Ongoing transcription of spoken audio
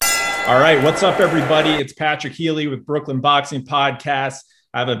All right, what's up, everybody? It's Patrick Healy with Brooklyn Boxing Podcast.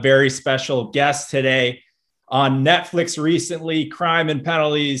 I have a very special guest today on Netflix recently, Crime and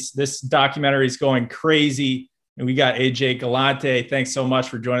Penalties. This documentary is going crazy, and we got AJ Galante. Thanks so much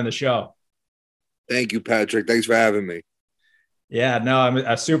for joining the show. Thank you, Patrick. Thanks for having me. Yeah, no,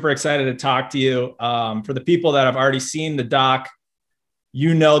 I'm super excited to talk to you. For the people that have already seen the doc,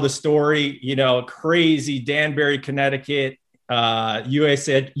 you know the story, crazy Danbury, Connecticut,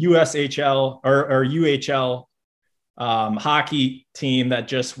 USHL or UHL hockey team that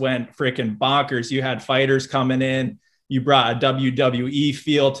just went freaking bonkers. You had fighters coming in, you brought a WWE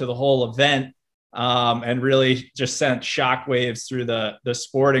feel to the whole event, and really just sent shockwaves through the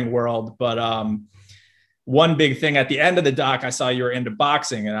sporting world. But one big thing at the end of the doc, I saw you were into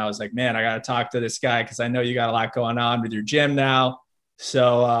boxing, and I was like, man, I got to talk to this guy because I know you got a lot going on with your gym now.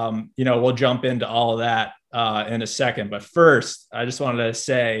 So, we'll jump into all of that in a second. But first, I just wanted to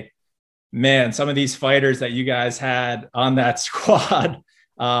say, man, some of these fighters that you guys had on that squad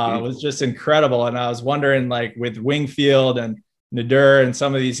was just incredible. And I was wondering, like with Wingfield and Nader and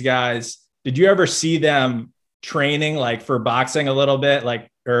some of these guys, did you ever see them training like for boxing a little bit,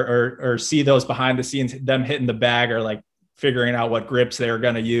 like or see those behind the scenes, them hitting the bag or like figuring out what grips they were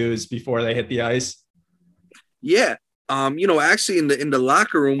going to use before they hit the ice? Yeah. Actually in the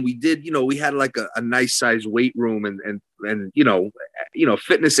locker room, we did, we had like a nice size weight room and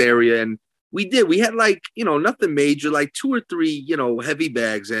fitness area. And we had like, nothing major, like 2 or 3, heavy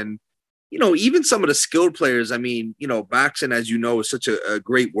bags. And, even some of the skilled players, I mean, boxing, as you know, is such a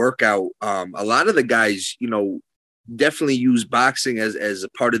great workout. A lot of the guys, definitely use boxing as a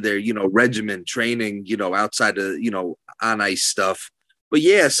part of their, regimen training, outside of, on ice stuff. But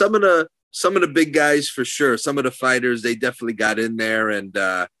yeah, some of the big guys for sure. Some of the fighters, they definitely got in there and,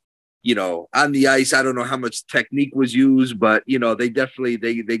 on the ice, I don't know how much technique was used, but, they definitely,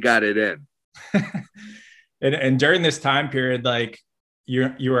 they got it in. and during this time period, like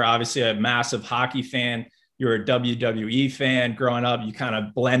you were obviously a massive hockey fan. You were a WWE fan growing up. You kind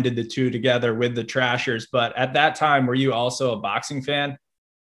of blended the two together with the Trashers. But at that time, were you also a boxing fan?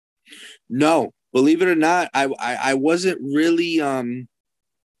 No, believe it or not, I wasn't really, other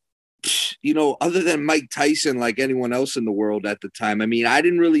than Mike Tyson, like anyone else in the world at the time. I mean, I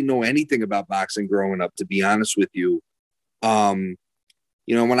didn't really know anything about boxing growing up, to be honest with you. When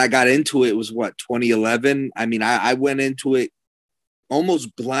I got into it, it was 2011. I mean, I went into it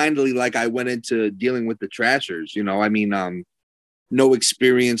almost blindly, like I went into dealing with the Trashers, no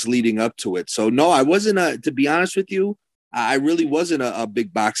experience leading up to it. So no, I wasn't to be honest with you, I really wasn't a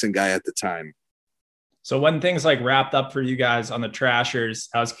big boxing guy at the time. So when things like wrapped up for you guys on the Trashers,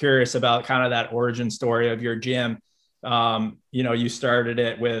 I was curious about kind of that origin story of your gym. You started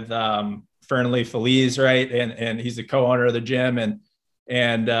it with Fernley Feliz, right? And he's the co-owner of the gym.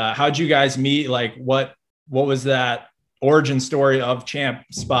 And how'd you guys meet? Like what was that origin story of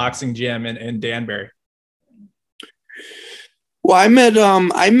Champs Boxing Gym in Danbury? Well, I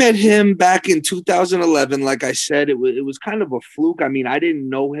met him back in 2011. Like I said, it was kind of a fluke. I mean, I didn't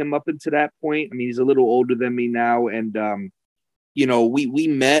know him up until that point. I mean, he's a little older than me now, and we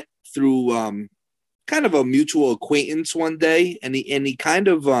met through kind of a mutual acquaintance one day, and he kind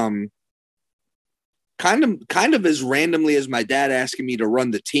of as randomly as my dad asking me to run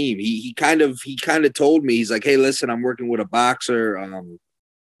the team, he kind of told me, he's like, hey, listen, I'm working with a boxer.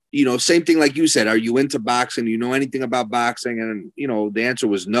 Same thing like you said, are you into boxing? Do you know anything about boxing? And, the answer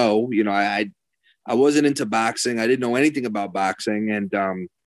was no. I wasn't into boxing. I didn't know anything about boxing. And,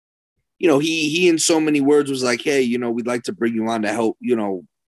 he in so many words was like, hey, we'd like to bring you on to help,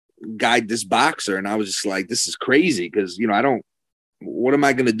 guide this boxer. And I was just like, this is crazy because, what am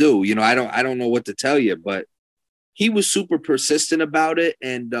I going to do? I don't know what to tell you, but he was super persistent about it.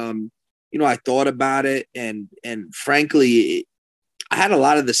 And, I thought about it and frankly, I had a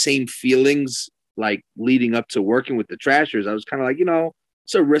lot of the same feelings like leading up to working with the Trashers. I was kind of like,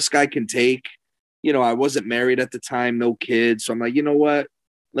 it's a risk I can take. I wasn't married at the time, no kids. So I'm like, you know what?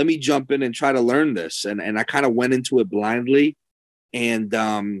 Let me jump in and try to learn this. And I kind of went into it blindly. And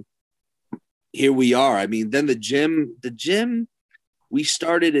here we are. I mean, then the gym, we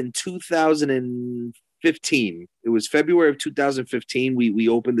started in 2015. It was February of 2015. We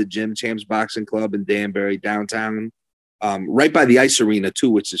opened the gym, Champs Boxing Club in Danbury, downtown. Right by the ice arena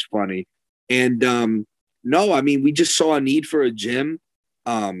too, which is funny. And no, I mean, we just saw a need for a gym.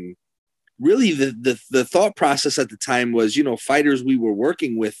 Really the thought process at the time was, fighters we were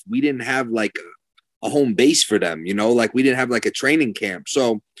working with, we didn't have like a home base for them, like we didn't have like a training camp.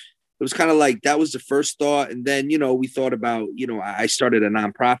 So it was kind of like, that was the first thought. And then, we thought about, I started a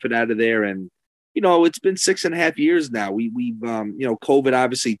nonprofit out of there and, it's been 6.5 years now. We've COVID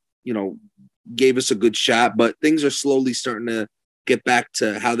obviously gave us a good shot, but things are slowly starting to get back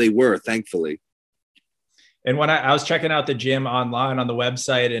to how they were, thankfully. And when I was checking out the gym online on the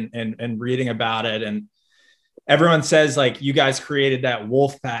website and reading about it, and everyone says like you guys created that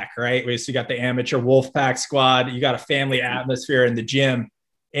wolf pack, right? So you got the amateur wolf pack squad, you got a family atmosphere in the gym,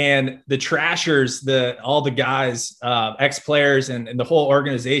 and the Trashers, all the guys, ex-players and the whole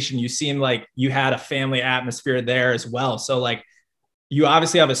organization, you seem like you had a family atmosphere there as well. So like, you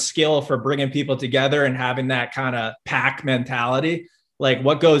obviously have a skill for bringing people together and having that kind of pack mentality. Like,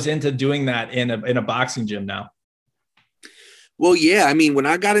 what goes into doing that in a boxing gym now? Well, yeah. I mean, when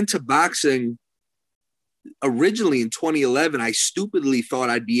I got into boxing originally in 2011, I stupidly thought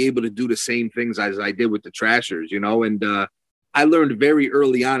I'd be able to do the same things as I did with the Trashers, and I learned very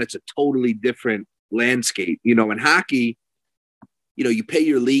early on it's a totally different landscape. In hockey, you pay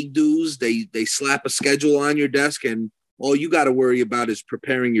your league dues, they slap a schedule on your desk, and all you got to worry about is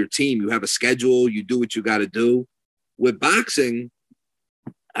preparing your team. You have a schedule, you do what you got to do. With boxing,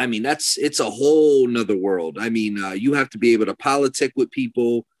 I mean, it's a whole nother world. I mean, you have to be able to politic with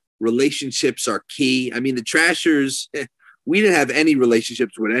people. Relationships are key. I mean, the Trashers, we didn't have any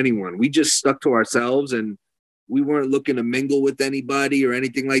relationships with anyone. We just stuck to ourselves, and we weren't looking to mingle with anybody or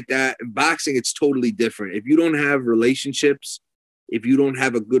anything like that. In boxing, it's totally different. If you don't have relationships, if you don't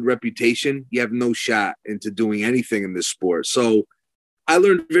have a good reputation, you have no shot into doing anything in this sport. So I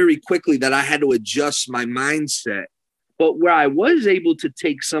learned very quickly that I had to adjust my mindset. But where I was able to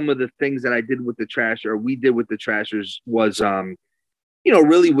take some of the things that I did with the Trashers, or we did with the Trashers, was,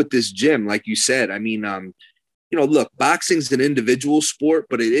 really with this gym, like you said. I mean, look, boxing's an individual sport,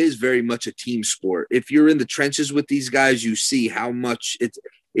 but it is very much a team sport. If you're in the trenches with these guys, you see how much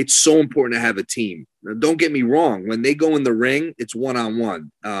it's so important to have a team. Now, don't get me wrong. When they go in the ring, it's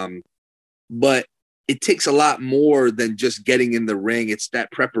one-on-one. But it takes a lot more than just getting in the ring. It's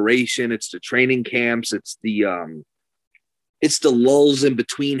that preparation. It's the training camps. It's the lulls in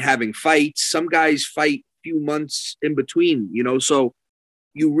between having fights. Some guys fight a few months in between, so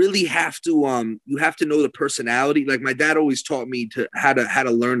you really have to know the personality. Like my dad always taught me how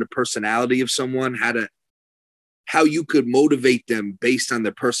to learn the personality of someone, how you could motivate them based on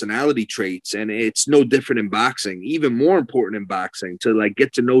their personality traits. And it's no different in boxing, even more important in boxing, to like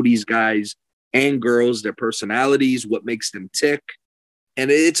get to know these guys and girls, their personalities, what makes them tick.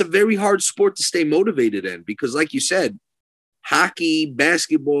 And it's a very hard sport to stay motivated in, because like you said, hockey,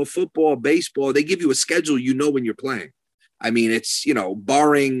 basketball, football, baseball, they give you a schedule, when you're playing. I mean, it's,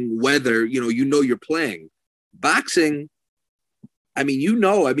 barring weather, you're playing. Boxing, I mean,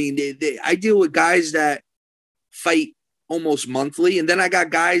 I deal with guys that fight almost monthly, and then I got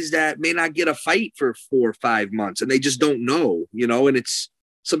guys that may not get a fight for 4 or 5 months, and they just don't know, and it's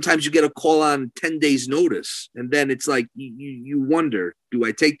sometimes you get a call on 10 days notice, and then it's like you wonder, do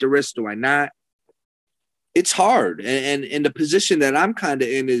I take the risk, do I not? It's hard. And the position that I'm kind of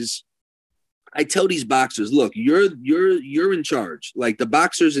in is, I tell these boxers, look, you're in charge. Like, the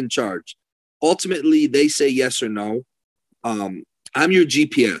boxer's in charge. Ultimately, they say yes or no. I'm your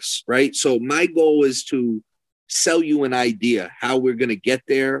GPS, right? So my goal is to sell you an idea how we're going to get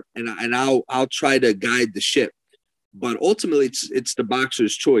there, and I'll try to guide the ship. But ultimately, it's the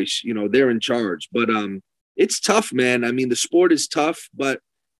boxer's choice. They're in charge. But it's tough, man. I mean, the sport is tough, but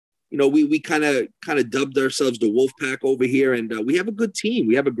we kind of dubbed ourselves the Wolf Pack over here, and we have a good team.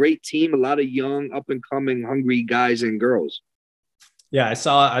 We have a great team, a lot of young, up and coming, hungry guys and girls. Yeah, I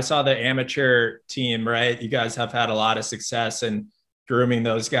saw the amateur team, right? You guys have had a lot of success in grooming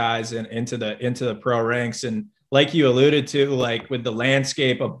those guys and into the pro ranks. And like you alluded to, like with the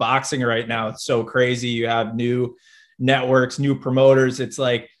landscape of boxing right now, it's so crazy. You have new networks, new promoters. It's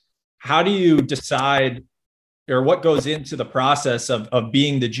like, how do you decide, or what goes into the process of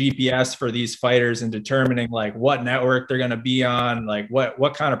being the GPS for these fighters and determining like what network they're going to be on, like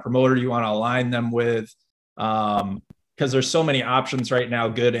what kind of promoter you want to align them with? Because there's so many options right now,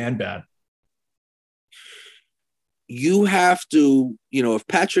 good and bad. You have to, if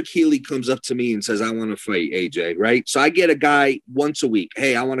Patrick Healy comes up to me and says, I want to fight AJ, right? So I get a guy once a week.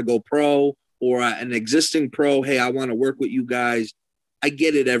 Hey, I want to go pro, or an existing pro. Hey, I want to work with you guys. I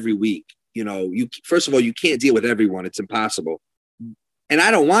get it every week. First of all, you can't deal with everyone. It's impossible. And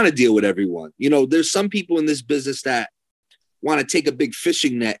I don't want to deal with everyone. There's some people in this business that want to take a big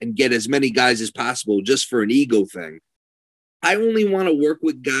fishing net and get as many guys as possible just for an ego thing. I only want to work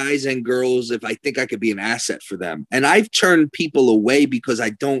with guys and girls if I think I could be an asset for them. And I've turned people away because I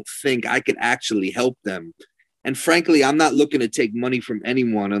don't think I can actually help them. And frankly, I'm not looking to take money from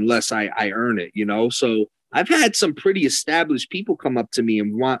anyone unless I earn it, So I've had some pretty established people come up to me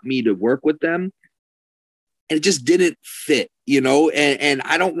and want me to work with them. And it just didn't fit. and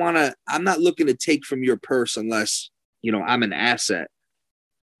I don't want to, I'm not looking to take from your purse unless, I'm an asset.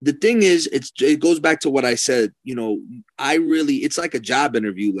 The thing is, it goes back to what I said, it's like a job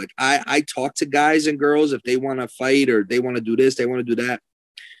interview. Like I talk to guys and girls if they want to fight or they want to do this, they want to do that.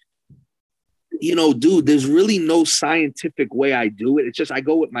 Dude, there's really no scientific way I do it. It's just, I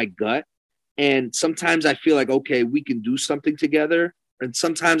go with my gut. And sometimes I feel like, okay, we can do something together. And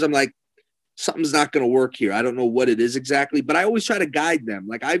sometimes I'm like, something's not going to work here. I don't know what it is exactly, but I always try to guide them.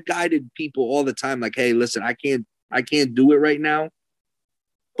 Like I've guided people all the time. Like, hey, listen, I can't do it right now.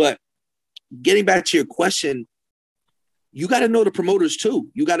 But getting back to your question, you got to know the promoters too.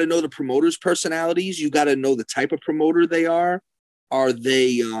 You got to know the promoters' personalities. You got to know the type of promoter they are. Are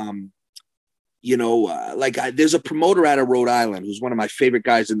they, there's a promoter out of Rhode Island who's one of my favorite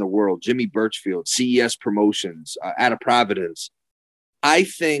guys in the world, Jimmy Birchfield, CES Promotions, out of Providence. I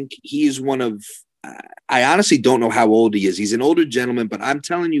think he is one of, I honestly don't know how old he is. He's an older gentleman, but I'm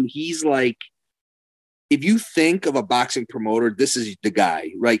telling you, he's like, if you think of a boxing promoter, this is the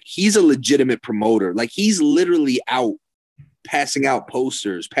guy, right? He's a legitimate promoter. Like he's literally out passing out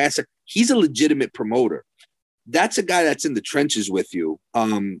posters, he's a legitimate promoter. That's a guy that's in the trenches with you.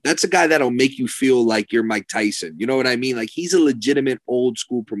 That's a guy that'll make you feel like you're Mike Tyson. You know what I mean? Like he's a legitimate old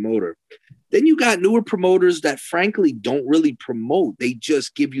school promoter. Then you got newer promoters that frankly don't really promote. They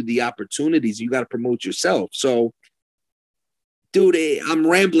just give you the opportunities. You got to promote yourself. So, dude, I'm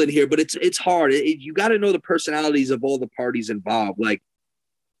rambling here, but it's hard. You got to know the personalities of all the parties involved. Like,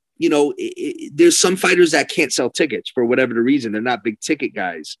 there's some fighters that can't sell tickets for whatever the reason. They're not big ticket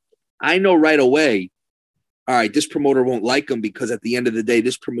guys. I know right away, all right, this promoter won't like them because at the end of the day,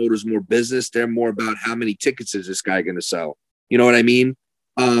 this promoter's more business. They're more about how many tickets is this guy going to sell. You know what I mean?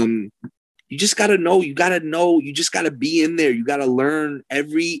 You just got to know, you just got to be in there. You got to learn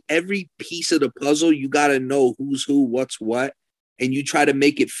every piece of the puzzle. You got to know who's who, what's what, and you try to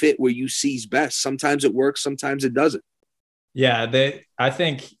make it fit where you see's best. Sometimes it works, sometimes it doesn't. Yeah, I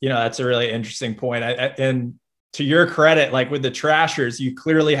think, that's a really interesting point. And to your credit, like with the Trashers, you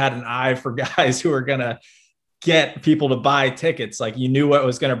clearly had an eye for guys who are going to get people to buy tickets. Like you knew what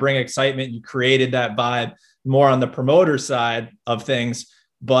was going to bring excitement. You created that vibe more on the promoter side of things.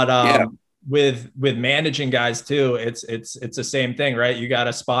 But with managing guys too, it's the same thing, right? You got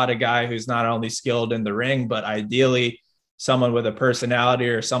to spot a guy who's not only skilled in the ring, but ideally someone with a personality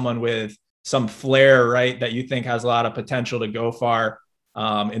or someone with some flair, right? That you think has a lot of potential to go far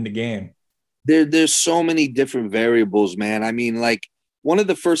in the game. There's so many different variables, man. I mean, like one of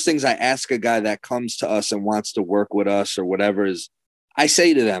the first things I ask a guy that comes to us and wants to work with us or whatever is I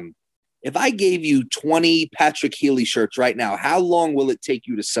say to them, if I gave you 20 Patrick Healy shirts right now, how long will it take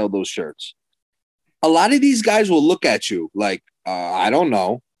you to sell those shirts? A lot of these guys will look at you like, I don't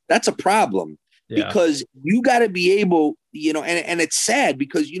know. That's a problem because you got to be able, and it's sad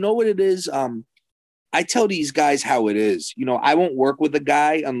because you know what it is? I tell these guys how it is. I won't work with a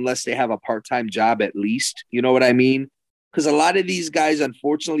guy unless they have a part-time job at least. You know what I mean? Because a lot of these guys,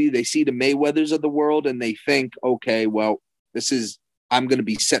 unfortunately, they see the Mayweathers of the world and they think, okay, well, I'm going to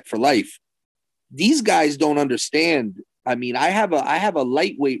be set for life. These guys don't understand. I mean, I have a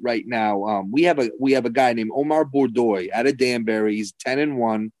lightweight right now. We have a guy named Omar Bordoy out of Danbury. He's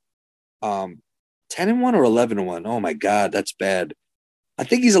 10-1, 10-1 or 11-1. Oh my God, that's bad. I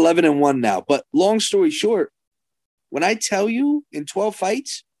think he's 11-1 now. But long story short, when I tell you in 12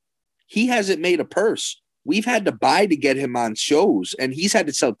 fights, he hasn't made a purse. We've had to buy to get him on shows, and he's had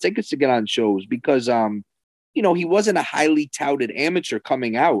to sell tickets to get on shows because, he wasn't a highly touted amateur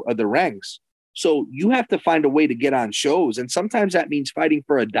coming out of the ranks. So you have to find a way to get on shows. And sometimes that means fighting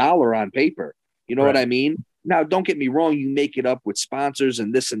for $1 on paper. You know what I mean? Now, don't get me wrong. You make it up with sponsors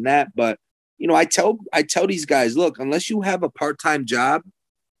and this and that. But, I tell these guys, look, unless you have a part-time job,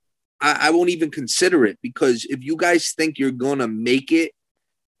 I won't even consider it because if you guys think you're going to make it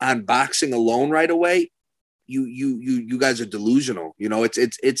on boxing alone right away, you guys are delusional.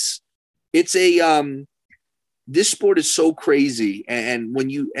 This sport is so crazy. And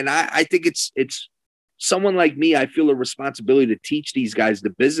I think it's someone like me, I feel a responsibility to teach these guys the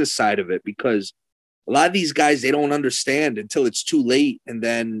business side of it because a lot of these guys, they don't understand until it's too late. And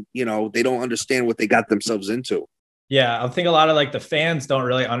then, they don't understand what they got themselves into. Yeah. I think a lot of like the fans don't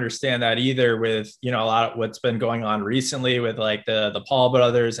really understand that either with, a lot of what's been going on recently with like the Paul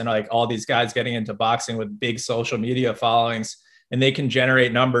brothers and like all these guys getting into boxing with big social media followings. And they can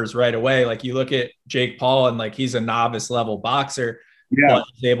generate numbers right away. Like you look at Jake Paul and like he's a novice level boxer, but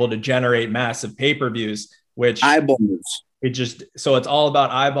he's able to generate massive pay-per-views, which eyeballs. So it's all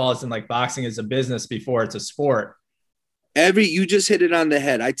about eyeballs and like boxing is a business before it's a sport. You just hit it on the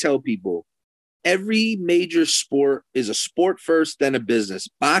head. I tell people every major sport is a sport first, then a business.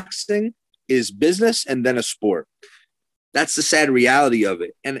 Boxing is business and then a sport. That's the sad reality of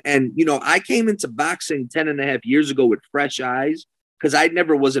it. And you know, I came into boxing 10 and a half years ago with fresh eyes because I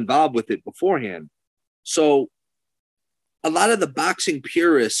never was involved with it beforehand. So a lot of the boxing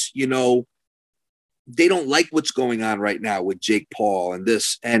purists, you know, they don't like what's going on right now with Jake Paul and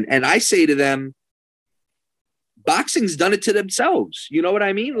this. And I say to them, boxing's done it to themselves. You know what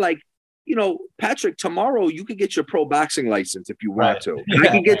I mean? Like, you know, Patrick, tomorrow you could get your pro boxing license if you want to. Yeah.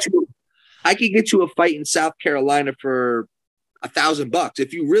 I could get you a fight in South Carolina for $1,000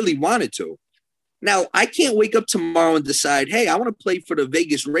 if you really wanted to. Now, I can't wake up tomorrow and decide, hey, I want to play for the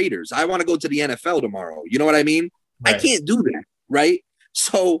Vegas Raiders. I want to go to the NFL tomorrow. You know what I mean? Right. I can't do that, right?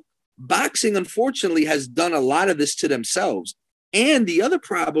 So boxing, unfortunately, has done a lot of this to themselves. And the other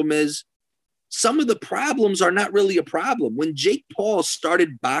problem is some of the problems are not really a problem. When Jake Paul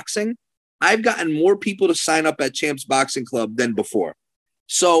started boxing, I've gotten more people to sign up at Champs Boxing Club than before.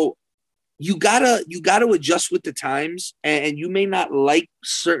 So you gotta adjust with the times, and you may not like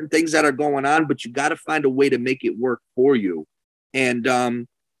certain things that are going on, but you gotta find a way to make it work for you. And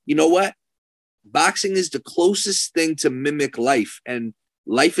you know what? Boxing is the closest thing to mimic life, and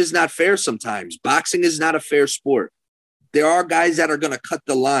life is not fair sometimes. Boxing is not a fair sport. There are guys that are gonna cut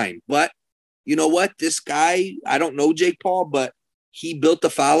the line, but you know what? This guy, I don't know Jake Paul, but he built the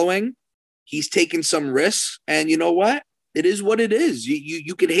following. He's taken some risks, and you know what? It is what it is.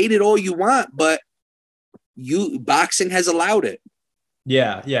 You can hate it all you want, but boxing has allowed it.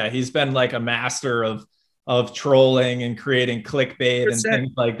 Yeah. He's been like a master of trolling and creating clickbait 100%. And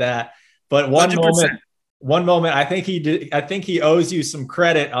things like that. But one 100%. moment, I think he owes you some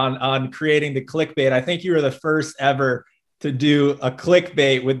credit on creating the clickbait. I think you were the first ever to do a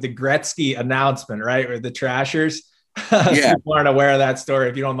clickbait with the Gretzky announcement, right? Or the Trashers. Yeah. People aren't aware of that story.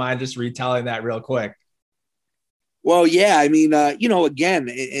 If you don't mind just retelling that real quick. Well, yeah, I mean, you know, again,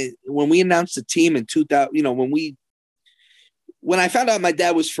 when we announced the team in 2000, you know, when I found out my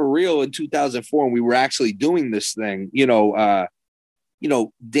dad was for real in 2004 and we were actually doing this thing, you know,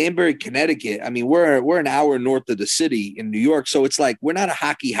 Danbury, Connecticut. I mean, we're an hour north of the city in New York, so it's like we're not a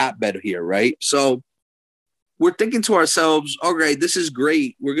hockey hotbed here, right? So we're thinking to ourselves, okay, this is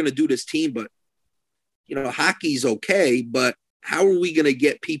great. We're going to do this team, but you know, hockey's okay, but how are we going to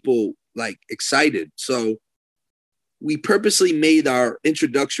get people like excited? So we purposely made our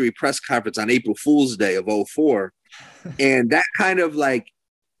introductory press conference on April Fool's Day of 2004. And that kind of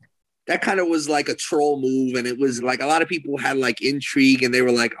was like a troll move. And it was like a lot of people had like intrigue and they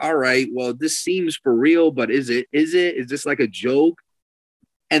were like, all right, well, this seems for real, but is this like a joke?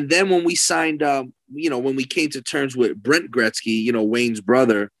 And then when we signed, you know, when we came to terms with Brent Gretzky, you know, Wayne's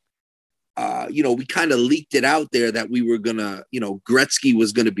brother, you know, we kind of leaked it out there that we were gonna, you know, Gretzky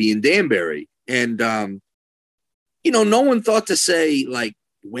was gonna be in Danbury. And, you know, no one thought to say like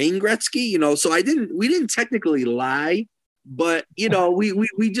Wayne Gretzky, you know, so we didn't technically lie, but, you know,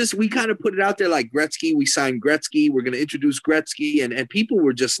 we kind of put it out there like Gretzky, we signed Gretzky, we're going to introduce Gretzky. And people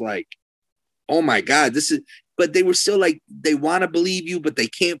were just like, oh my God, but they were still like, they want to believe you, but they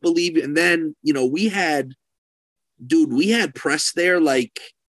can't believe it. And then, you know, we had press there like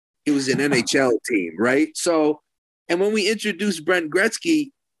it was an NHL team, right? So, and when we introduced Brent Gretzky,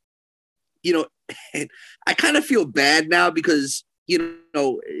 you know, I kind of feel bad now because, you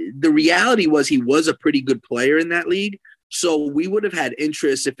know, the reality was he was a pretty good player in that league. So we would have had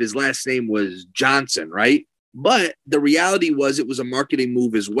interest if his last name was Johnson, right? But the reality was it was a marketing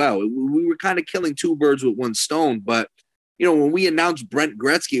move as well. We were kind of killing two birds with one stone. But, you know, when we announced Brent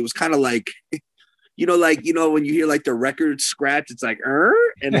Gretzky, it was kind of like, you know, when you hear like the record scratch, it's like,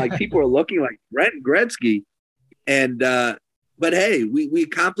 and like people are looking like Brent Gretzky. And, but hey, we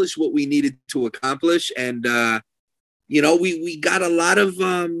accomplished what we needed to accomplish. And, you know, we got a lot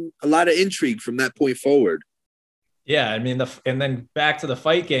of intrigue from that point forward. Yeah. I mean, and then back to the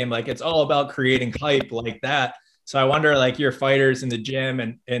fight game, like it's all about creating hype like that. So I wonder, like your fighters in the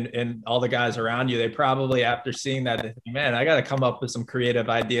gym and all the guys around you, they probably, after seeing that, they think, man, I got to come up with some creative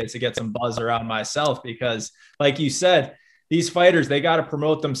ideas to get some buzz around myself. Because like you said, these fighters, they got to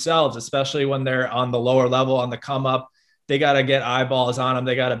promote themselves, especially when they're on the lower level, on the come up. They got to get eyeballs on them.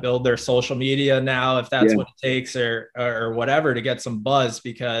 They got to build their social media now, if that's what it takes, or whatever, to get some buzz.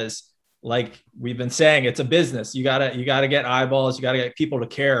 Because like we've been saying, it's a business. You gotta get eyeballs. You gotta get people to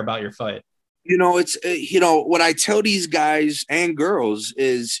care about your fight. You know, it's, you know, what I tell these guys and girls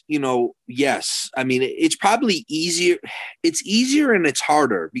is, you know, yes, I mean, it's probably easier. It's easier and it's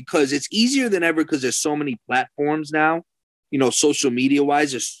harder because it's easier than ever because there's so many platforms now, you know, social media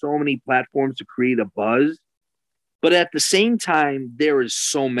wise, there's so many platforms to create a buzz. But at the same time, there is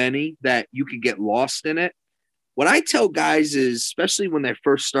so many that you could get lost in it. What I tell guys is, especially when they're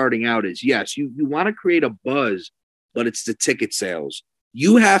first starting out, is yes, you want to create a buzz, but it's the ticket sales.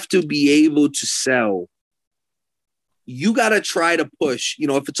 You have to be able to sell. You got to try to push,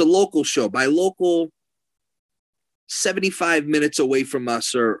 if it's a local show, by local, 75 minutes away from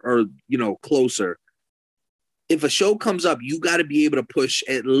us or closer. If a show comes up, you got to be able to push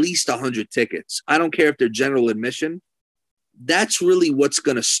at least 100 tickets. I don't care if they're general admission. That's really what's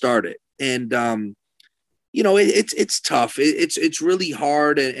going to start it. And, it's tough. It's really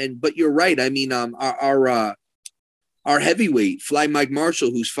hard. But you're right. I mean, our heavyweight, Fly Mike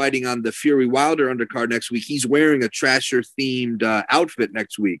Marshall, who's fighting on the Fury Wilder undercard next week, he's wearing a Trasher themed outfit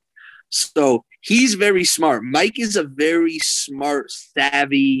next week. So he's very smart. Mike is a very smart,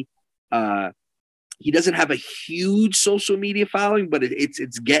 savvy. He doesn't have a huge social media following, but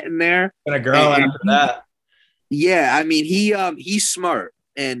it's getting there. Gonna grow after that. Yeah, I mean he's smart,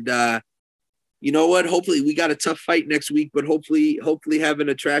 and you know what? Hopefully, we got a tough fight next week, but hopefully having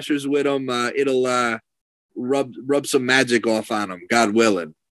the Trashers with him, it'll rub some magic off on him, God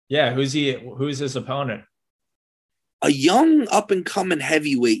willing. Yeah, who's his opponent? A young up-and-coming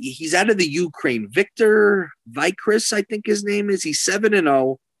heavyweight. He's out of the Ukraine. Victor Vikris, I think his name is. He's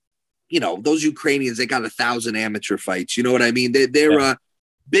 7-0. Those Ukrainians, they got 1,000 amateur fights. You know what I mean? They're a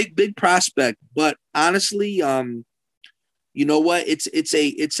big prospect. But honestly, you know what? It's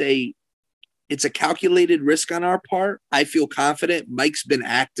a calculated risk on our part. I feel confident. Mike's been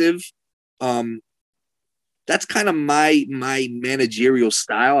active. That's kind of my managerial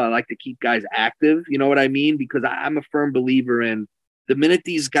style. I like to keep guys active. You know what I mean? Because I'm a firm believer in the minute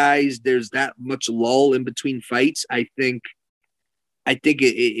these guys, there's that much lull in between fights, I think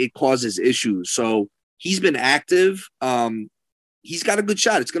it causes issues. So he's been active. He's got a good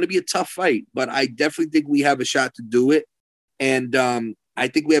shot. It's going to be a tough fight, but I definitely think we have a shot to do it. And I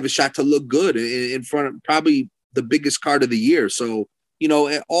think we have a shot to look good in front of probably the biggest card of the year. So,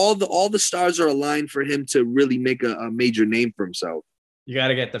 all the stars are aligned for him to really make a major name for himself. You got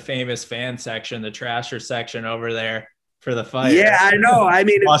to get the famous fan section, the Trasher section over there for the fight. Yeah, I know. I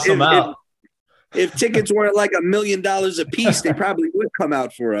mean, if tickets weren't like $1 million a piece, they probably would come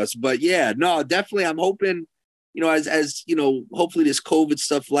out for us. But yeah, no, definitely. I'm hoping, as hopefully this COVID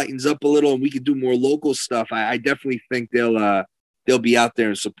stuff lightens up a little and we can do more local stuff. I definitely think they'll be out there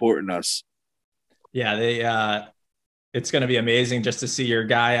and supporting us. Yeah, it's going to be amazing just to see your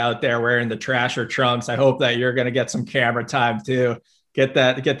guy out there wearing the Trasher trunks. I hope that you're going to get some camera time too. Get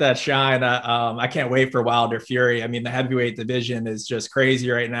that shine. I can't wait for Wilder Fury. I mean, the heavyweight division is just crazy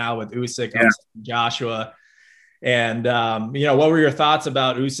right now with Usyk and Joshua. And, what were your thoughts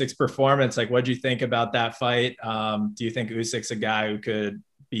about Usyk's performance? Like, what'd you think about that fight? Do you think Usyk's a guy who could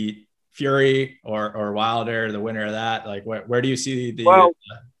beat Fury or Wilder, the winner of that? Like, where do you see the crowd?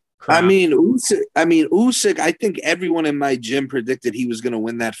 Usyk, I think everyone in my gym predicted he was going to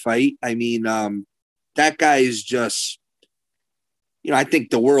win that fight. I mean, that guy is just, I think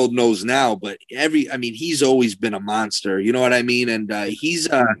the world knows now, but he's always been a monster. You know what I mean? And his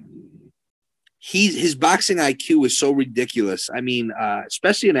boxing IQ is so ridiculous. I mean,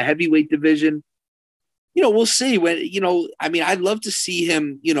 especially in a heavyweight division. We'll see when, I'd love to see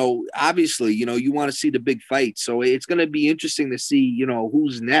him, obviously, you want to see the big fight. So it's going to be interesting to see,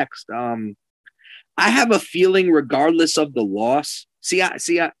 who's next. I have a feeling regardless of the loss,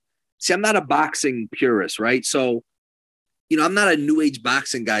 I'm not a boxing purist, right? So, I'm not a new age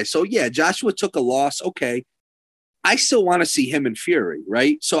boxing guy. So yeah, Joshua took a loss. Okay. I still want to see him in Fury,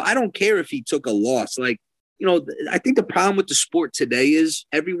 right? So I don't care if he took a loss. Like, I think the problem with the sport today is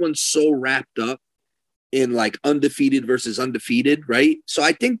everyone's so wrapped up in like undefeated versus undefeated, right? So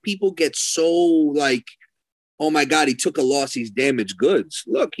I think people get so like, oh my God, he took a loss, he's damaged goods.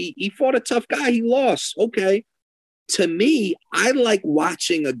 Look, he fought a tough guy, he lost. Okay. To me, I like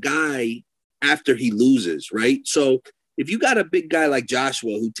watching a guy after he loses, right? So if you got a big guy like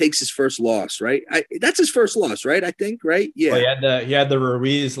Joshua who takes his first loss, right? That's his first loss, right? I think, right? Yeah. Well, he had the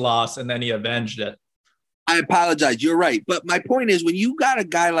Ruiz loss and then he avenged it. I apologize. You're right. But my point is when you got a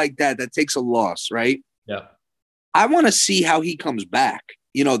guy like that takes a loss, right? Yeah. I want to see how he comes back.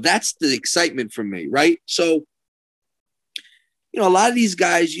 That's the excitement for me, right? So, a lot of these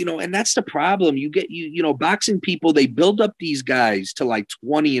guys, and that's the problem. You get, boxing people, they build up these guys to like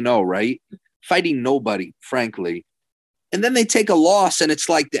 20-0, right? Fighting nobody, frankly. And then they take a loss and it's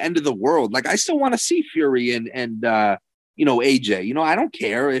like the end of the world. Like I still want to see Fury and AJ. I don't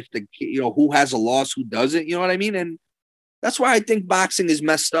care if who has a loss, who doesn't. You know what I mean? And that's why I think boxing is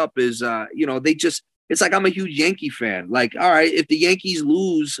messed up. Is it's like I'm a huge Yankee fan. Like, all right, if the Yankees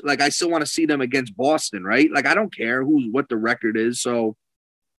lose, like I still want to see them against Boston, right? Like I don't care what the record is. So,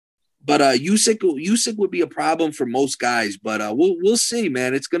 but Usyk would be a problem for most guys. But we'll see,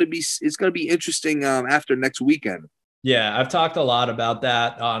 man. It's gonna be interesting after next weekend. Yeah, I've talked a lot about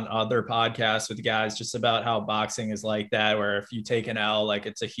that on other podcasts with guys, just about how boxing is like that, where if you take an L, like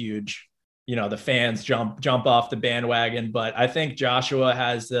it's a huge, the fans jump off the bandwagon. But I think Joshua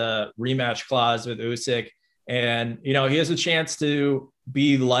has the rematch clause with Usyk, and he has a chance to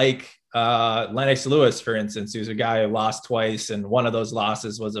be like Lennox Lewis, for instance, who's a guy who lost twice, and one of those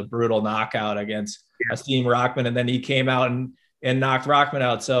losses was a brutal knockout against Asim Rahman, and then he came out and knocked Rahman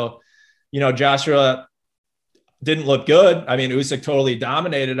out. So, Joshua didn't look good. I mean, Usyk totally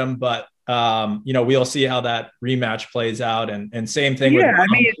dominated him, but we'll see how that rematch plays out. And same thing with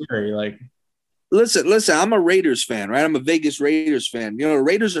Fury. Like, listen, I'm a Raiders fan, right? I'm a Vegas Raiders fan.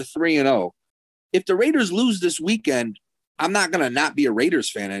 Raiders are 3-0. If the Raiders lose this weekend, I'm not gonna not be a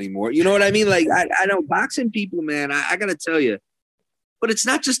Raiders fan anymore. You know what I mean? Like, I know boxing people, man. I gotta tell you, but it's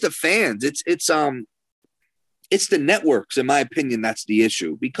not just the fans. It's the networks, in my opinion. That's the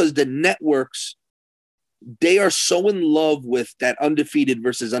issue, because the networks, they are so in love with that undefeated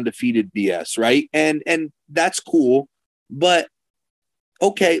versus undefeated BS, right? And that's cool. But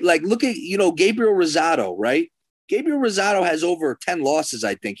okay, like look at, Gabriel Rosado, right? Gabriel Rosado has over 10 losses,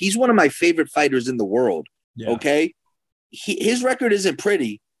 I think. He's one of my favorite fighters in the world. Yeah. Okay. His record isn't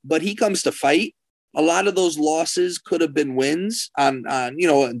pretty, but he comes to fight. A lot of those losses could have been wins on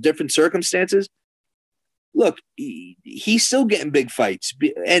different circumstances. Look, he's still getting big fights,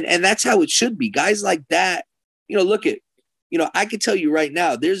 and that's how it should be. Guys like that, look at, I can tell you right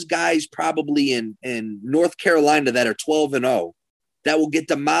now, there's guys probably in North Carolina that are 12-0 that will get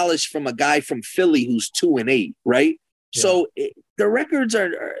demolished from a guy from Philly who's 2-8, right? Yeah. So the records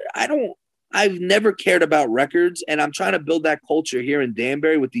I've never cared about records, and I'm trying to build that culture here in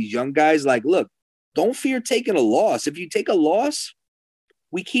Danbury with these young guys. Like, look, don't fear taking a loss. If you take a loss,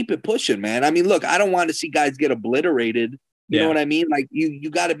 we keep it pushing, man. I mean, look, I don't want to see guys get obliterated. You know what I mean? Like, you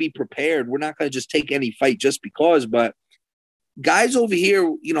got to be prepared. We're not going to just take any fight just because. But guys over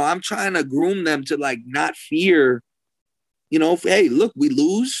here, I'm trying to groom them to, like, not fear. Hey, look, we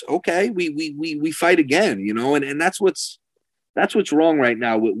lose. Okay, we fight again. And that's what's wrong right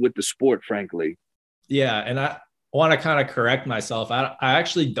now with the sport, frankly. Yeah, and I want to kind of correct myself. I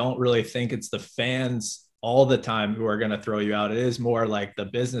actually don't really think it's the fans all the time who are going to throw you out. It is more like the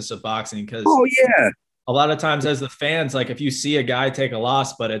business of boxing, because a lot of times as the fans, like if you see a guy take a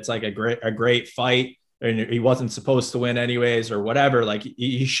loss, but it's like a great fight and he wasn't supposed to win anyways or whatever, like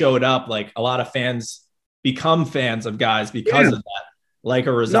he showed up, like a lot of fans become fans of guys because of that, like a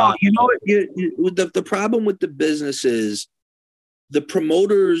Rosado. No, the problem with the business is the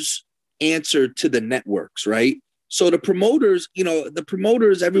promoters answer to the networks, right? So the promoters,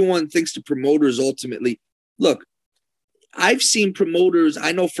 everyone thinks the promoters ultimately, look, I've seen promoters,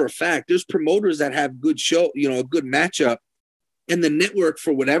 I know for a fact, there's promoters that have good show, a good matchup, and the network,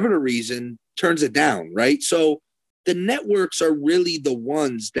 for whatever the reason, turns it down, right? So the networks are really the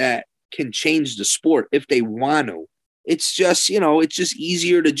ones that can change the sport if they want to. It's just, it's just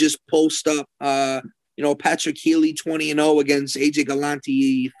easier to just post up, Patrick Healy 20-0 against AJ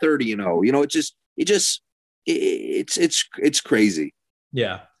Galante 30-0. It's crazy.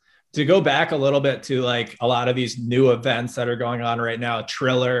 Yeah. To go back a little bit to like a lot of these new events that are going on right now,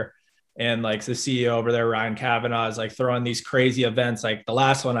 Triller and like the CEO over there, Ryan Kavanaugh, is like throwing these crazy events. Like the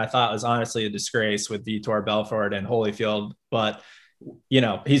last one I thought was honestly a disgrace with Vitor Belfort and Holyfield, but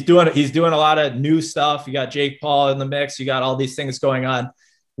he's doing a lot of new stuff. You got Jake Paul in the mix. You got all these things going on.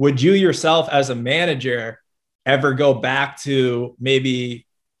 Would you yourself as a manager ever go back to maybe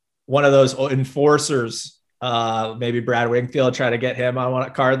one of those enforcers, maybe Brad Wingfield, try to get him on a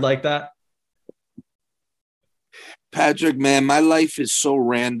card like that? Patrick, man, my life is so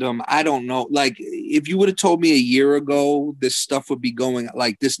random. I don't know. Like, if you would have told me a year ago this stuff would be going,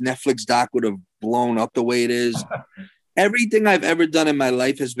 like this Netflix doc would have blown up the way it is. Everything I've ever done in my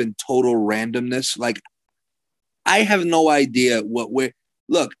life has been total randomness. Like, I have no idea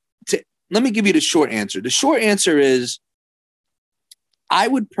look, let me give you the short answer. The short answer is, I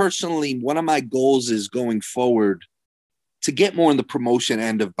would personally, one of my goals is going forward to get more in the promotion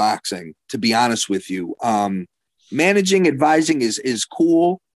end of boxing, to be honest with you. Managing, advising is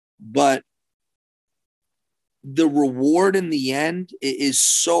cool, but the reward in the end is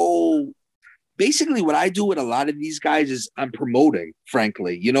so, basically what I do with a lot of these guys is I'm promoting,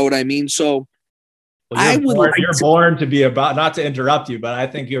 frankly. You know what I mean? So you're born to be not to interrupt you, but I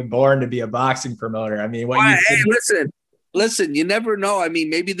think you're born to be a boxing promoter. I mean, listen, Listen, you never know. I mean,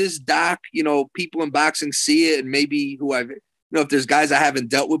 maybe this doc, people in boxing see it, and maybe if there's guys I haven't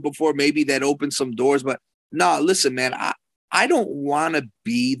dealt with before, maybe that opens some doors. But no, listen, man, I don't want to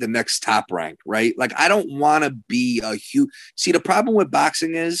be the next Top Rank, right? Like, I don't want to be a huge. See, the problem with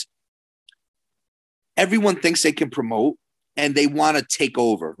boxing is everyone thinks they can promote and they want to take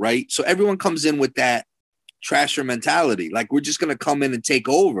over, right? So everyone comes in with that trasher mentality. Like, we're just going to come in and take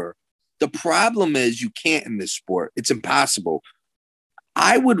over. The problem is you can't in this sport. It's impossible.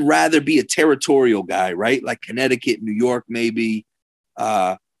 I would rather be a territorial guy, right? Like Connecticut, New York, maybe.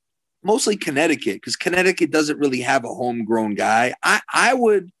 Mostly Connecticut, because Connecticut doesn't really have a homegrown guy. I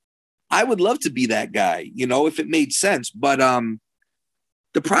would love to be that guy, if it made sense. But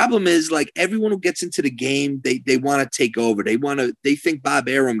the problem is, like, everyone who gets into the game, they want to take over. They think Bob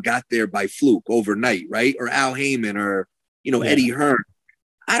Arum got there by fluke overnight, right? Or Al Heyman or, Eddie Hearn.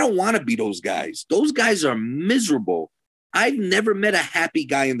 I don't want to be those guys. Those guys are miserable. I've never met a happy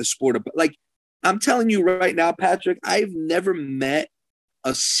guy in the sport. Like, I'm telling you right now, Patrick, I've never met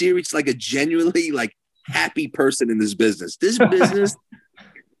a genuinely like happy person in this business. This business,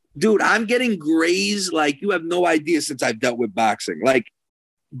 dude, I'm getting grazed like you have no idea since I've dealt with boxing. Like,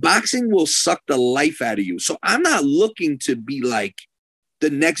 boxing will suck the life out of you. So I'm not looking to be like the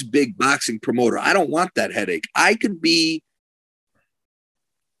next big boxing promoter. I don't want that headache. I could be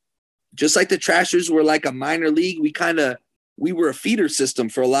just like the Trashers were like a minor league. We were a feeder system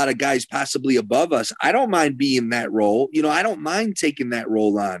for a lot of guys possibly above us. I don't mind being that role. I don't mind taking that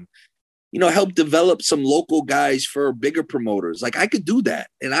role on, help develop some local guys for bigger promoters. Like, I could do that.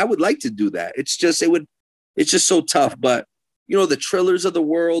 And I would like to do that. It's just so tough. But, the Trillers of the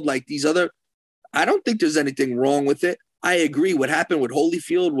world, like these I don't think there's anything wrong with it. I agree. What happened with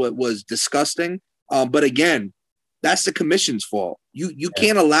Holyfield was disgusting. But again, that's the commission's fault. You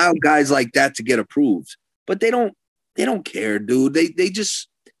can't allow guys like that to get approved, but they don't care, dude. They just,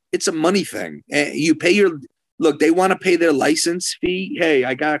 it's a money thing. And you pay they want to pay their license fee. Hey,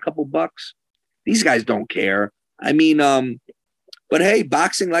 I got a couple bucks. These guys don't care. I mean, but hey,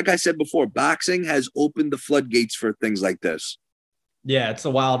 boxing, like I said before, boxing has opened the floodgates for things like this. Yeah, it's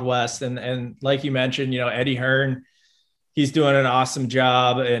the Wild West. And like you mentioned, Eddie Hearn, he's doing an awesome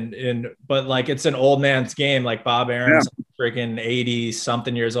job. But like, it's an old man's game. Like, Bob Arum's freaking 80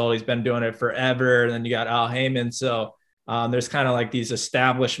 something years old. He's been doing it forever. And then you got Al Heyman. So there's kind of like these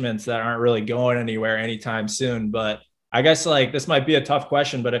establishments that aren't really going anywhere anytime soon. But I guess like this might be a tough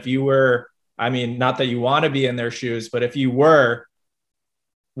question, but if you were, I mean, not that you want to be in their shoes, but if you were,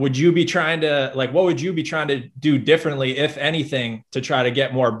 would you be trying to what would you be trying to do differently, if anything, to try to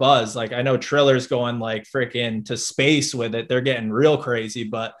get more buzz? Like, I know Triller's going like freaking to space with it. They're getting real crazy,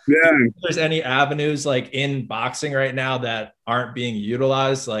 but if there's any avenues like in boxing right now that aren't being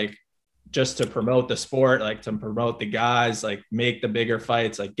utilized, like just to promote the sport, like to promote the guys, like make the bigger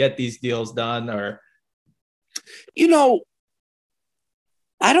fights, like get these deals done? Or, I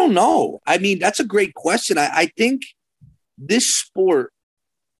don't know. I mean, that's a great question. I think this sport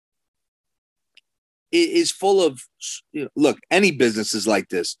is full of, look, any business is like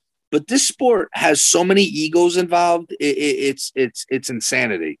this, but this sport has so many egos involved. It's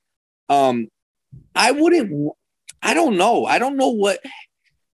insanity. I don't know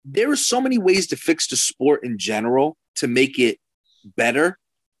there are so many ways to fix the sport in general to make it better.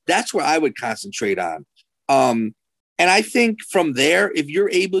 That's where I would concentrate on. And I think from there, if you're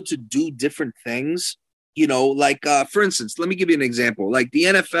able to do different things, for instance, let me give you an example. Like the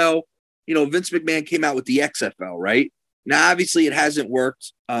NFL, Vince McMahon came out with the XFL, right? Now, obviously it hasn't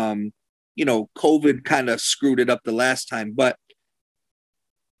worked. COVID kind of screwed it up the last time, but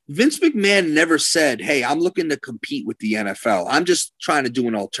Vince McMahon never said, hey, I'm looking to compete with the NFL. I'm just trying to do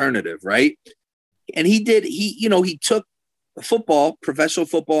an alternative, right? And he took football, professional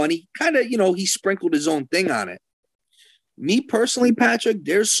football, and he kind of, he sprinkled his own thing on it. Me personally, Patrick,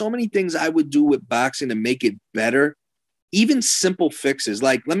 there's so many things I would do with boxing to make it better. Even simple fixes.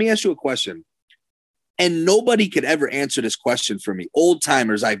 Like, let me ask you a question. And nobody could ever answer this question for me. Old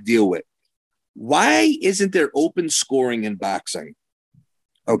timers I deal with. Why isn't there open scoring in boxing?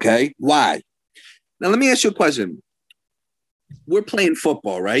 Okay. Why? Now, let me ask you a question. We're playing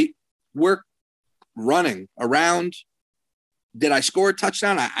football, right? We're running around. Did I score a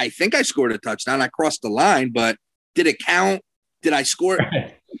touchdown? I think I scored a touchdown. I crossed the line, but did it count? Did I score?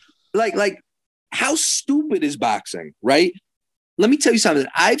 Like, how stupid is boxing, right? Let me tell you something.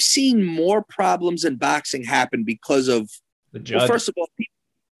 I've seen more problems in boxing happen because of the judge. Well, first of all,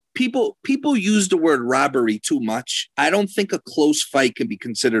 people use the word robbery too much. I don't think a close fight can be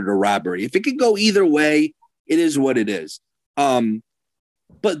considered a robbery. If it can go either way, it is what it is.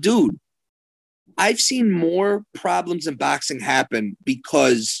 But dude, I've seen more problems in boxing happen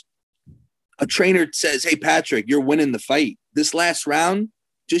because a trainer says, "Hey, Patrick, you're winning the fight. This last round,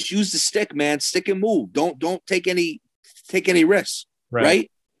 just use the stick, man. Stick and move. Don't take any risks."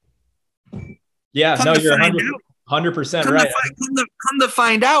 Right? Yeah. Come No, to you're find out, 100% come right. come to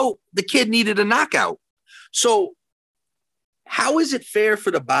find out, the kid needed a knockout. So how is it fair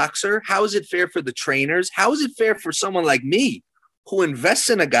for the boxer? How is it fair for the trainers? How is it fair for someone like me who invests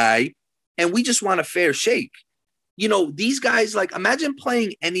in a guy and we just want a fair shake? You know, these guys, like, imagine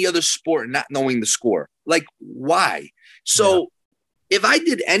playing any other sport and not knowing the score. Like, why? So if I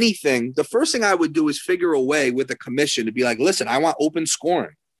did anything, the first thing I would do is figure a way with a commission to be like, listen, I want open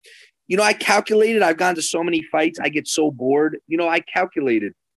scoring. You know, I calculated, I've gone to so many fights, I get so bored. You know, I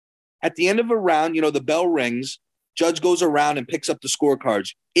calculated at the end of a round, you know, the bell rings, judge goes around and picks up the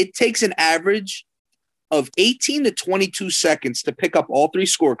scorecards. It takes an average of 18 to 22 seconds to pick up all three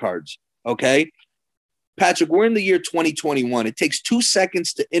scorecards. Okay. Patrick, we're in the year 2021. It takes 2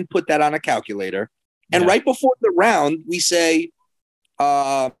 seconds to input that on a calculator. And right before the round, we say,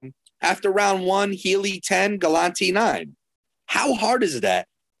 after round 1, Healy 10, Galante 9. How hard is that?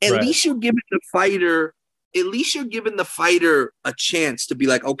 At least you're giving the fighter, a chance to be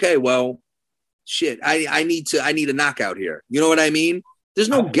like, okay, well, shit, I need a knockout here. You know what I mean? There's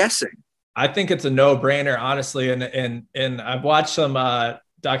no guessing. I think it's a no-brainer, honestly. And I've watched some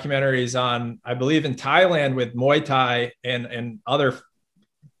documentaries on, I believe in Thailand with Muay Thai and other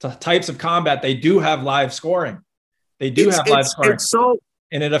types of combat. They do have live scoring.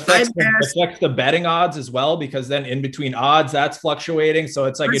 And it affects the betting odds as well, because then in between odds, that's fluctuating. So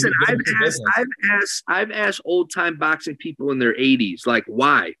it's like, listen, I've asked old time boxing people in their 80s, like,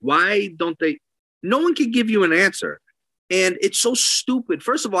 why don't they? No one can give you an answer. And it's so stupid.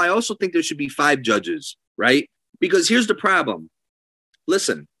 First of all, I also think there should be 5 judges, right? Because here's the problem.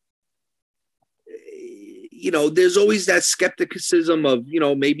 Listen, you know, there's always that skepticism of, you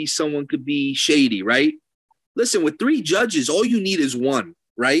know, maybe someone could be shady, right? Listen, with 3 judges, all you need is 1,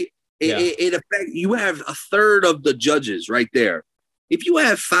 right? It affects, you have a third of the judges right there. If you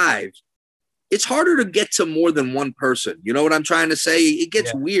have 5, it's harder to get to more than 1 person. You know what I'm trying to say? It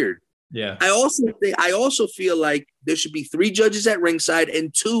gets weird. Yeah. I also feel like there should be 3 judges at ringside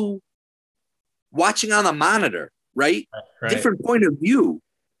and 2 watching on a monitor, right? Different point of view.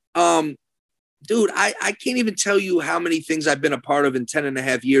 Dude, I can't even tell you how many things I've been a part of in 10 and a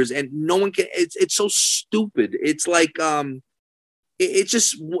half years, and no one can. It's so stupid. It's like, it's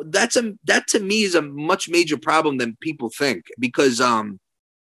just, that to me is a much major problem than people think, because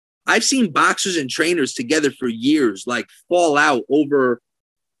I've seen boxers and trainers together for years, like, fall out over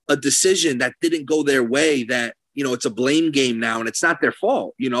a decision that didn't go their way, that, you know, it's a blame game now and it's not their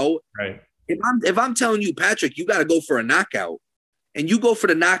fault, you know? Right. If I'm telling you, Patrick, you got to go for a knockout, and you go for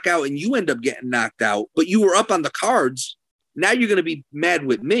the knockout and you end up getting knocked out, but you were up on the cards, now you're going to be mad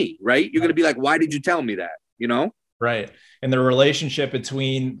with me, right? You're going to be like, why did you tell me that? You know? Right. And the relationship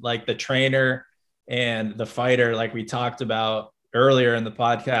between, like, the trainer and the fighter, like we talked about earlier in the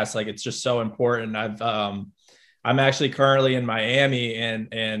podcast, like, it's just so important. I'm actually currently in Miami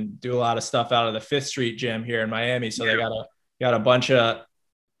and do a lot of stuff out of the Fifth Street gym here in Miami. So they got a bunch of,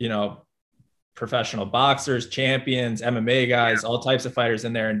 you know, professional boxers, champions, MMA guys, all types of fighters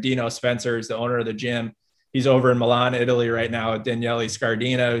in there. And Dino Spencer is the owner of the gym. He's over in Milan, Italy right now with Daniele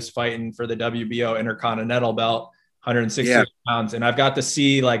Scardino, who's fighting for the WBO Intercontinental belt, 160 pounds. And I've got to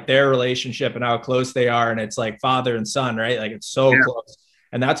see, like, their relationship and how close they are. And it's like father and son, right? Like, it's so close.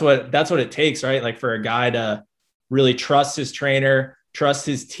 And that's what it takes, right? Like, for a guy to really trust his trainer, trust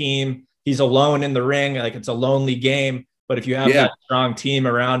his team. He's alone in the ring. Like, it's a lonely game. But if you have that strong team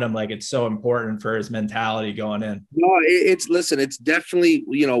around him, like, it's so important for his mentality going in. No, it's definitely,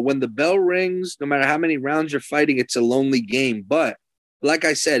 you know, when the bell rings, no matter how many rounds you're fighting, it's a lonely game. But like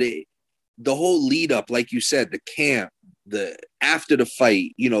I said, the whole lead up, like you said, the camp, the after the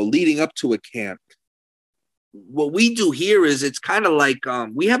fight, you know, leading up to a camp. What we do here is, it's kind of like,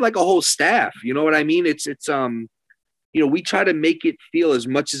 we have like a whole staff. You know what I mean? It's you know, we try to make it feel as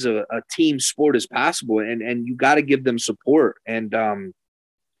much as a team sport as possible, and you got to give them support. And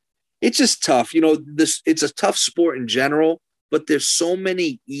it's just tough. You know, it's a tough sport in general, but there's so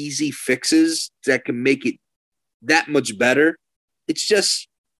many easy fixes that can make it that much better. It's just,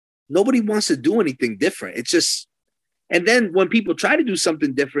 nobody wants to do anything different. It's just, and then when people try to do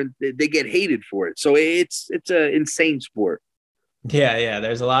something different, they get hated for it. So it's an insane sport. Yeah.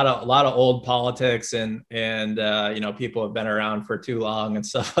 There's a lot of old politics and you know, people have been around for too long and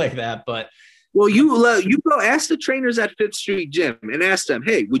stuff like that. But Well, you go ask the trainers at Fifth Street Gym and ask them,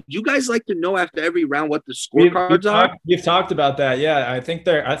 hey, would you guys like to know after every round what the scorecards are? We've talked about that. Yeah, I think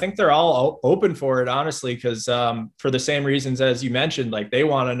they're all open for it, honestly, because for the same reasons as you mentioned, like they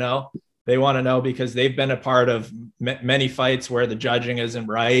want to know. They want to know because they've been a part of many fights where the judging isn't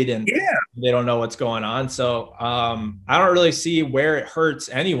right and they don't know what's going on. So I don't really see where it hurts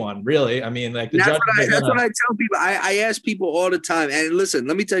anyone, really. I mean, like that's what I tell people. I ask people all the time. And listen,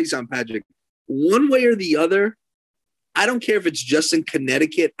 let me tell you something, Patrick. One way or the other, I don't care if it's just in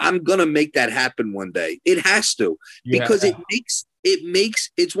Connecticut. I'm gonna make that happen one day. It has to because it makes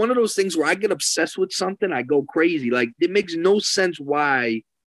it's one of those things where I get obsessed with something, I go crazy. Like it makes no sense why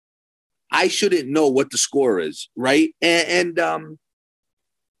I shouldn't know what the score is, right? And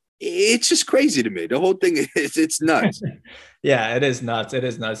it's just crazy to me. The whole thing is it's nuts. Yeah, it is nuts. It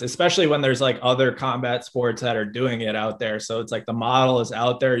is nuts, especially when there's like other combat sports that are doing it out there. So it's like the model is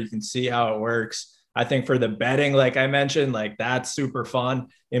out there. You can see how it works. I think for the betting, like I mentioned, like that's super fun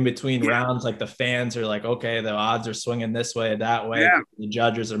in between rounds. Like the fans are like, okay, the odds are swinging this way, that way. Yeah. The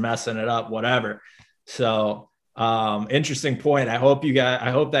judges are messing it up, whatever. So interesting point. I hope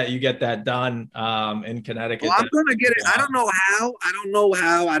that you get that done in Connecticut. Well, I'm gonna get it. I don't know how. I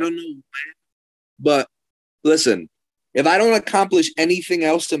don't know when. But listen, if I don't accomplish anything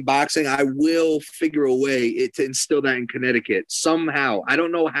else in boxing, I will figure a way to instill that in Connecticut somehow. I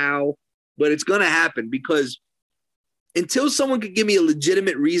don't know how, but it's gonna happen because until someone could give me a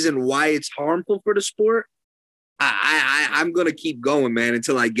legitimate reason why it's harmful for the sport, I'm gonna keep going, man,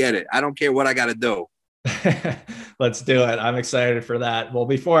 until I get it. I don't care what I gotta do. Let's do it. I'm excited for that. Well,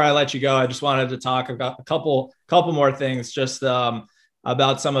 before I let you go, I just wanted to talk about a couple more things just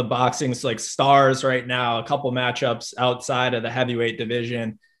about some of boxing's like stars right now, a couple matchups outside of the heavyweight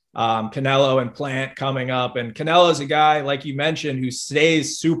division. Canelo and Plant coming up, and Canelo's a guy, like you mentioned, who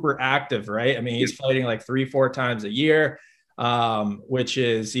stays super active, right? I mean, he's fighting like 3-4 times a year, which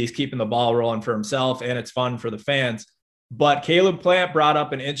is he's keeping the ball rolling for himself, and it's fun for the fans. But Caleb Plant brought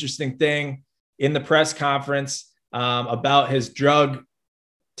up an interesting thing in the press conference about his drug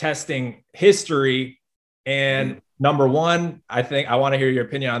testing history. And number one, I think I want to hear your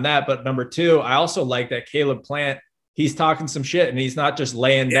opinion on that. But number two, I also like that Caleb Plant, he's talking some shit and he's not just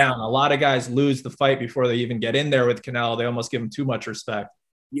laying down. A lot of guys lose the fight before they even get in there with Canelo. They almost give him too much respect.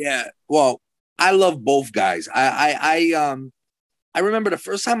 Yeah. Well, I love both guys. I remember the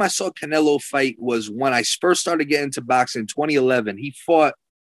first time I saw Canelo fight was when I first started getting into boxing in 2011.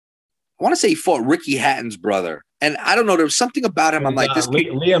 I want to say he fought Ricky Hatton's brother. And I don't know, there was something about him. I'm like, this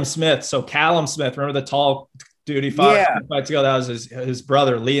Liam Smith. So Callum Smith, remember the tall dude he fought? Yeah. Fights ago, that was his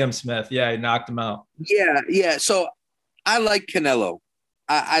brother, Liam Smith. Yeah, he knocked him out. Yeah. So I like Canelo.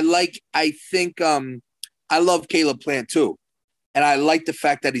 I love Caleb Plant too. And I like the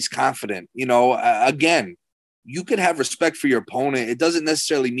fact that he's confident. You know, again, you can have respect for your opponent. It doesn't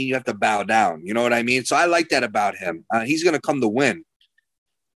necessarily mean you have to bow down. You know what I mean? So I like that about him. He's going to come to win.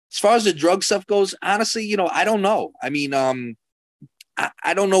 As far as the drug stuff goes, honestly, you know, I don't know. I mean,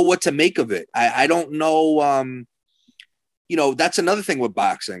 I don't know what to make of it. I don't know. You know, that's another thing with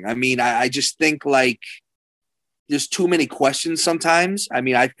boxing. I mean, I just think like there's too many questions sometimes. I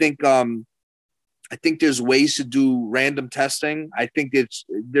mean, I think there's ways to do random testing. I think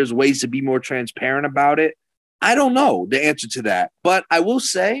there's ways to be more transparent about it. I don't know the answer to that, but I will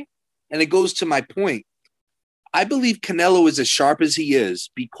say, and it goes to my point, I believe Canelo is as sharp as he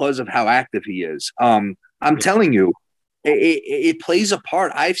is because of how active he is. I'm telling you, it plays a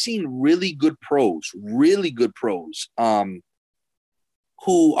part. I've seen really good pros,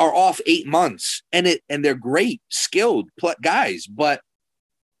 who are off 8 months, and they're great, skilled guys, but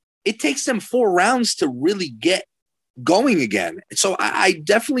it takes them 4 rounds to really get going again. So I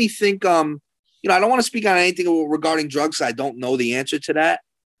definitely think, you know, I don't want to speak on anything regarding drugs. I don't know the answer to that.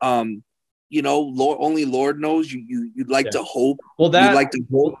 You know, only Lord knows. You'd like to hope. Well, you'd like to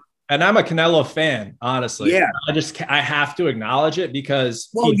hope. And I'm a Canelo fan, honestly. Yeah. I have to acknowledge it because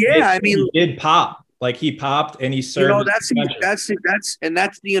he did pop. Like he popped and he served. You know, that's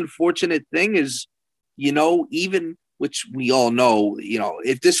the unfortunate thing is, you know, even which we all know, you know,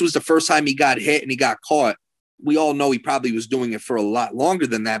 if this was the first time he got hit and he got caught, we all know he probably was doing it for a lot longer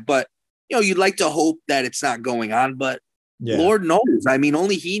than that. But, you know, you'd like to hope that it's not going on, but Lord knows. I mean,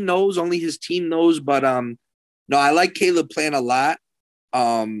 only he knows, only his team knows. But no, I like Caleb Plant a lot.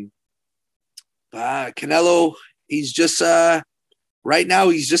 Canelo, he's just right now,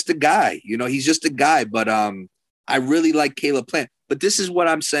 he's just a guy. You know, he's just a guy. But I really like Caleb Plant. But this is what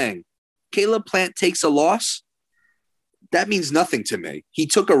I'm saying. Caleb Plant takes a loss. That means nothing to me. He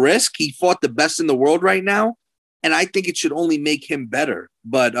took a risk. He fought the best in the world right now. And I think it should only make him better.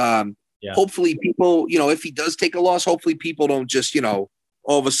 But hopefully people, if he does take a loss, hopefully people don't just, all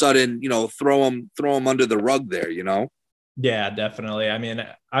of a sudden, throw him under the rug there, Yeah, definitely. I mean,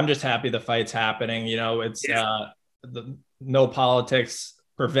 I'm just happy the fight's happening. It's no politics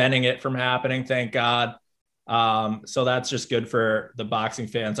preventing it from happening, thank God. So that's just good for the boxing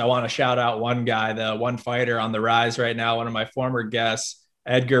fans. I want to shout out one guy, the one fighter on the rise right now, one of my former guests,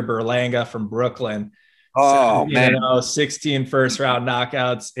 Edgar Berlanga from Brooklyn. Oh, man. 16 first round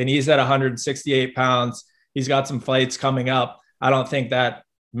knockouts, and he's at 168 pounds. He's got some fights coming up. I don't think that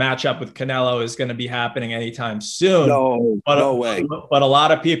matchup with Canelo is going to be happening anytime soon. No way. But a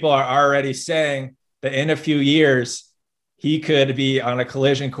lot of people are already saying that in a few years, he could be on a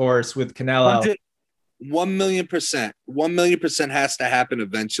collision course with Canelo. 1,000,000%. 1,000,000% has to happen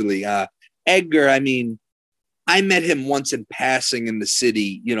eventually. Edgar, I mean, I met him once in passing in the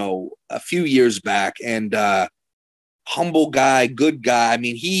city, a few years back, and humble guy, good guy. I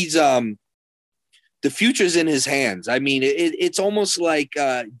mean, he's the future's in his hands. I mean, it's almost like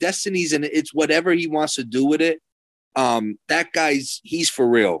destiny's, and it's whatever he wants to do with it. That he's for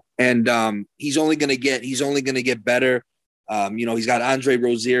real, and he's only gonna get better. He's got Andre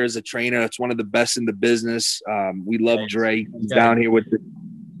Rozier as a trainer. That's one of the best in the business. We love Dre. He's down here with the.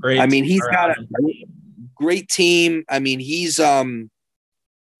 He's got a great team. I mean, he's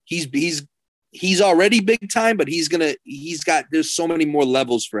already big time, but there's so many more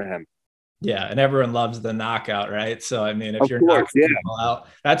levels for him. Yeah, and everyone loves the knockout, right? So if you're knocking people out,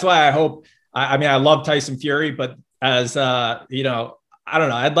 that's why I hope. I love Tyson Fury, but as I don't know,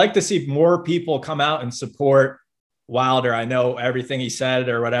 I'd like to see more people come out and support Wilder. I know everything he said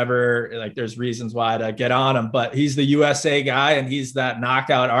or whatever, like there's reasons why to get on him, but he's the USA guy and he's that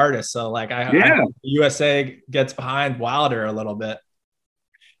knockout artist. So I hope the USA gets behind Wilder a little bit.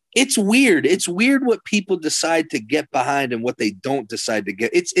 It's weird. It's weird what people decide to get behind and what they don't decide to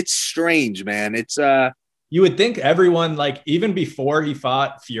get. It's strange, man. It's you would think everyone, even before he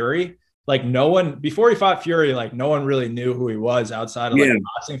fought Fury, no one really knew who he was outside of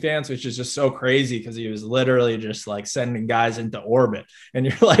boxing fans, which is just so crazy because he was literally just sending guys into orbit. And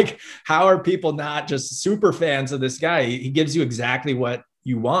you're like, how are people not just super fans of this guy? He gives you exactly what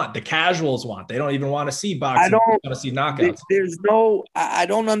you want. The casuals want. They don't even want to see boxing. They want to see knockouts. I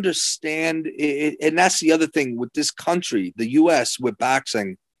don't understand it. And that's the other thing with this country, the US, with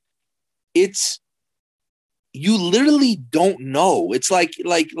boxing. You literally don't know. It's like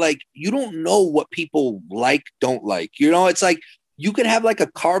you don't know what people don't like. It's like you could have a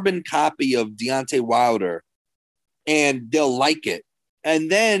carbon copy of Deontay Wilder and they'll like it.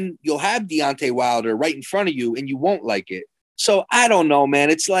 And then you'll have Deontay Wilder right in front of you and you won't like it. So I don't know, man.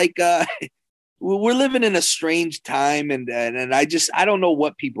 It's like we're living in a strange time, and I don't know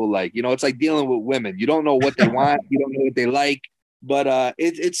what people like. It's like dealing with women. You don't know what they want. You don't know what they like. But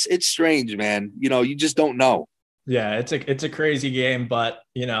it's strange, man. You just don't know. Yeah, it's a crazy game, but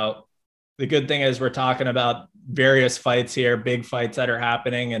the good thing is we're talking about various fights here, big fights that are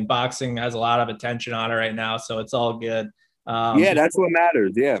happening, and boxing has a lot of attention on it right now, so it's all good. That's what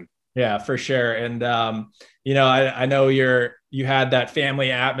matters. Yeah, for sure. And I know you had that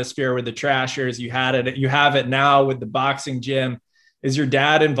family atmosphere with the Trashers. You have it now with the boxing gym. Is your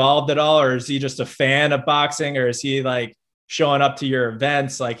dad involved at all, or is he just a fan of boxing, or is he showing up to your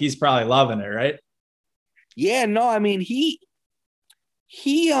events? He's probably loving it, right? Yeah, no, I mean, he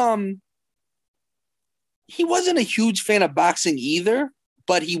wasn't a huge fan of boxing either,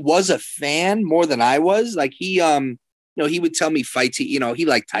 but he was a fan more than I was. He would tell me fights. He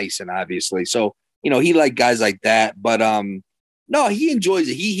liked Tyson, obviously. So, he liked guys like that, but no, he enjoys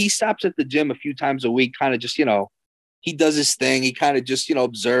it. He stops at the gym a few times a week, kind of just, he does his thing. He kind of just,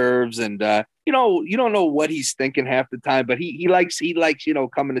 observes, and you don't know what he's thinking half the time, but he likes,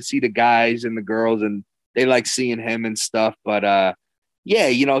 coming to see the guys and the girls, and they like seeing him and stuff. But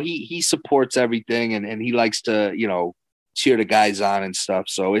he supports everything, and he likes to, cheer the guys on and stuff.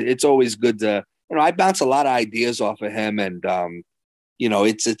 So it's always good to, I bounce a lot of ideas off of him, and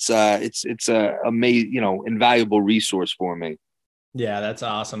it's a amazing, invaluable resource for me. Yeah, that's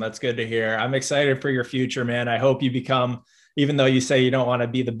awesome. That's good to hear. I'm excited for your future, man. I hope you become, even though you say you don't want to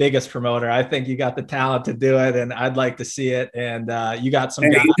be the biggest promoter, I think you got the talent to do it, and I'd like to see it. And you got some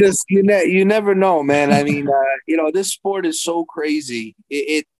guys. You never know, man. I mean, this sport is so crazy.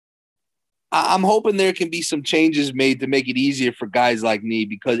 I'm hoping there can be some changes made to make it easier for guys like me,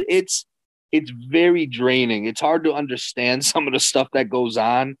 because it's very draining. It's hard to understand some of the stuff that goes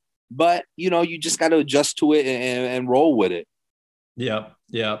on, but you just got to adjust to it and roll with it. Yep.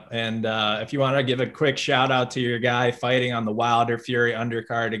 And if you want to give a quick shout out to your guy fighting on the Wilder Fury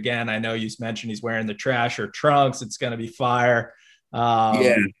undercard again, I know you mentioned he's wearing the Trasher trunks. It's going to be fire.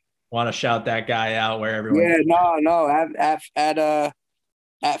 Want to shout that guy out where everyone. Yeah, no.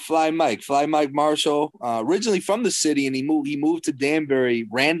 At Fly Mike Marshall, originally from the city, and he moved to Danbury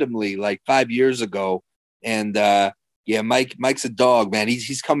randomly like 5 years ago. And yeah, Mike's a dog, man.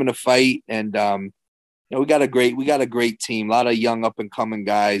 He's coming to fight, and we got a great team, a lot of young up and coming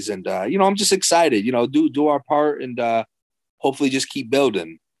guys, and I'm just excited. Do our part, and hopefully just keep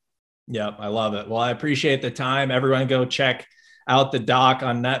building. Yep, I love it. Well, I appreciate the time. Everyone, go check out the doc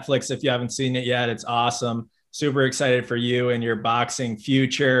on Netflix if you haven't seen it yet. It's awesome. Super excited for you and your boxing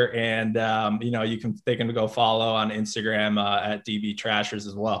future. And, they can go follow on Instagram at DB Trashers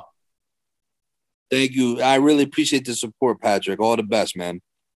as well. Thank you. I really appreciate the support, Patrick. All the best, man.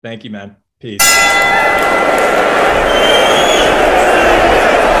 Thank you, man. Peace.